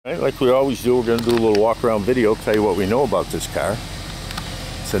Right, like we always do, we're going to do a little walk around video, tell you what we know about this car.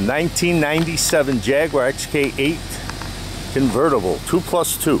 It's a 1997 Jaguar XK8 convertible,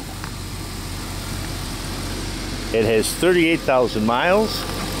 2+2. It has 38,000 miles.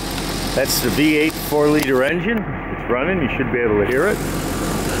 That's the V8 4-liter engine. It's running, you should be able to hear it.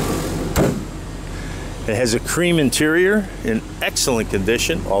 It has a cream interior in excellent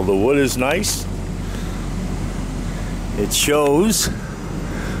condition. All the wood is nice. It shows,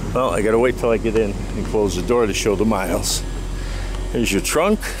 well, I gotta wait till I get in and close the door to show the miles. Here's your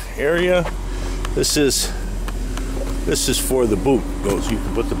trunk area. This is for the boot. You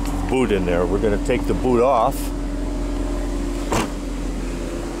can put the boot in there. We're gonna take the boot off.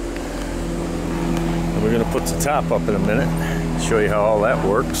 And we're gonna put the top up in a minute. Show you how all that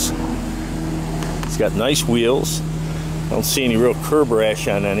works. It's got nice wheels. I don't see any real curb rash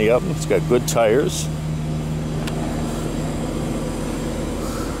on any of them. It's got good tires.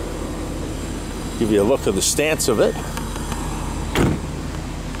 Give you a look of the stance of it.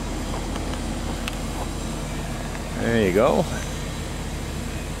 There you go.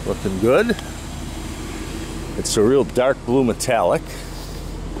 Looking good. It's a real dark blue metallic.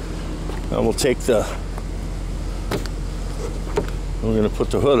 Now we'll take we're going to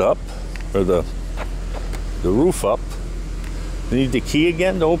put the hood up, or the roof up. You need the key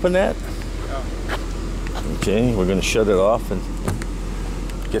again to open that? Yeah. Okay, we're going to shut it off and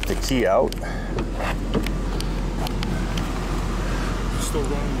get the key out. Still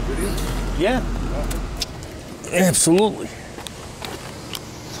running the video? Yeah. Absolutely.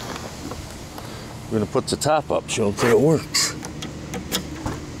 We're going to put the top up, show them that it works.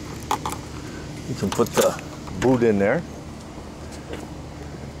 You can put the boot in there.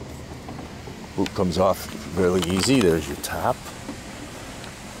 Boot comes off fairly easy. There's your top.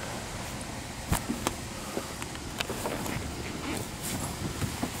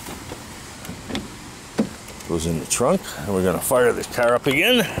 Goes in the trunk, and we're going to fire this car up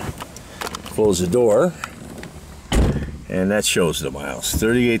again. Close the door, and that shows the miles,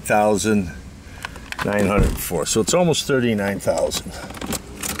 38,904. So it's almost 39,000.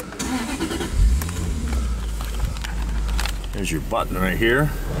 There's your button right here.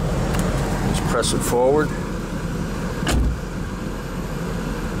 Just press it forward.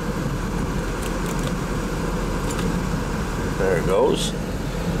 There it goes.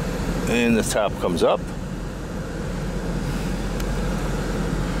 And the top comes up.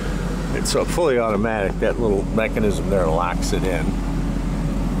 It's fully automatic. That little mechanism there locks it in.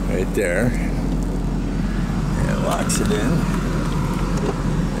 Right there. And it locks it in.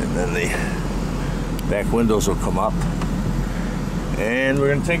 And then the back windows will come up. And we're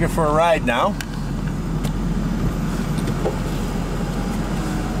going to take it for a ride now.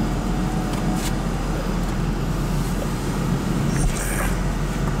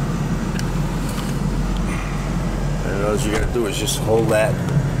 And all you got to do is just hold that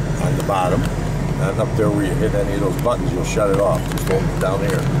on the bottom, and up there where you hit any of those buttons, you'll shut it off. Just hold it down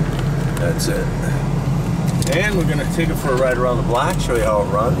here. That's it. And we're going to take it for a ride around the block, show you how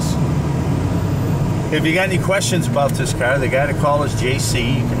it runs. If you got any questions about this car, the guy to call is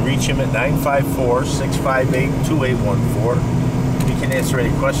JC. You can reach him at 954-658-2814. He can answer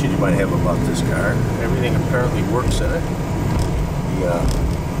any questions you might have about this car. Everything apparently works in it. The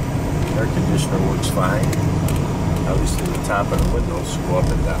air conditioner works fine. Obviously the top of the windows go up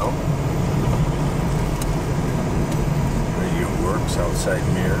and down. Radio works, outside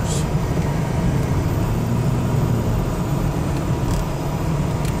mirrors.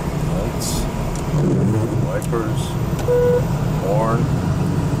 Lights, wipers, horn.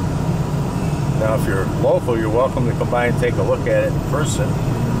 Now if you're local, you're welcome to come by and take a look at it in person.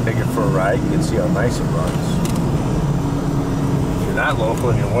 Take it for a ride, you can see how nice it runs. Not local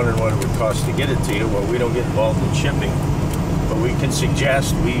and you're wondering what it would cost to get it to you, well, we don't get involved in shipping, but we can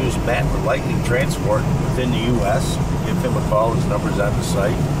suggest we use Matt with Lightning Transport within the U.S. Give him a call, his number's on the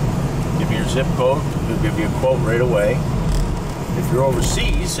site. Give me your zip code, he'll give you a quote right away. If you're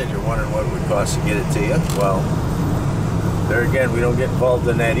overseas and you're wondering what it would cost to get it to you, well, there again, we don't get involved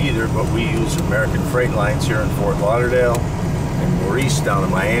in that either, but we use American Freight Lines here in Fort Lauderdale and Maurice down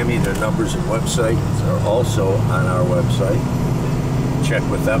in Miami. Their numbers and websites are also on our website. Check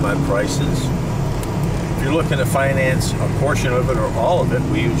with them on prices. If you're looking to finance a portion of it or all of it,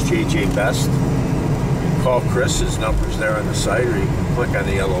 we use JJ Best. You can call Chris, his number's there on the site, or you can click on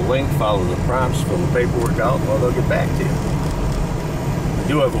the yellow link, follow the prompts, fill the paperwork out, well, they'll get back to you. We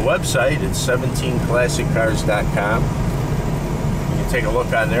do have a website, it's 17classiccars.com. You can take a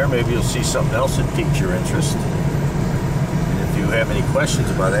look on there, maybe you'll see something else that piques your interest. And if you have any questions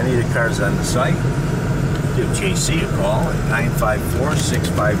about any of the cars on the site, give JC a call at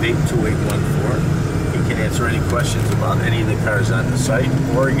 954-658-2814. He can answer any questions about any of the cars on the site,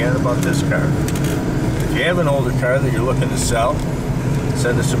 or again about this car. If you have an older car that you're looking to sell,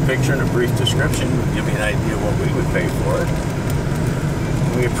 send us a picture and a brief description. We'll give you an idea what we would pay for it.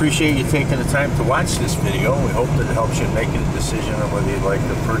 We appreciate you taking the time to watch this video. We hope that it helps you in making a decision on whether you'd like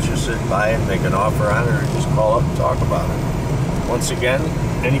to purchase it, buy it, make an offer on it, or just call up and talk about it. Once again,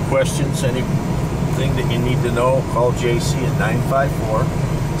 any questions, anything that you need to know, call JC at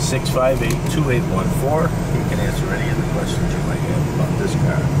 954-658-2814. He can answer any of the questions you might have about this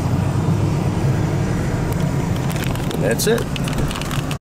car. And that's it.